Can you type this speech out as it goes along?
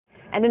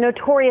And a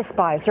notorious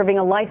spy serving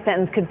a life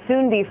sentence could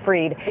soon be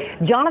freed.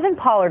 Jonathan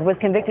Pollard was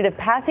convicted of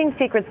passing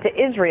secrets to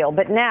Israel,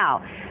 but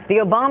now the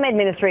Obama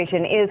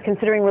administration is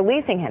considering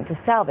releasing him to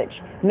salvage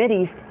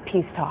Mideast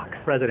peace talks.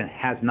 The president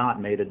has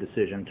not made a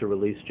decision to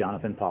release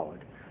Jonathan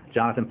Pollard.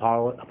 Jonathan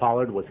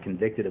Pollard was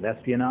convicted of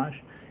espionage,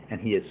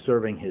 and he is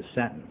serving his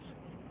sentence.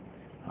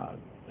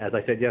 As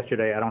I said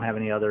yesterday, I don't have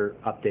any other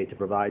update to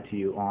provide to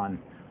you on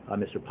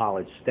Mr.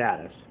 Pollard's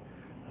status.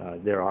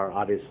 There are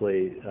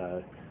obviously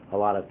a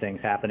lot of things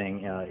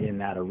happening in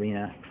that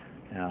arena,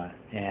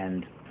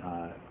 and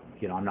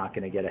I'm not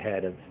going to get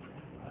ahead of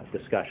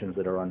discussions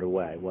that are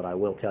underway. What I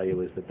will tell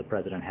you is that the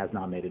president has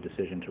not made a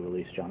decision to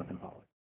release Jonathan Pollard.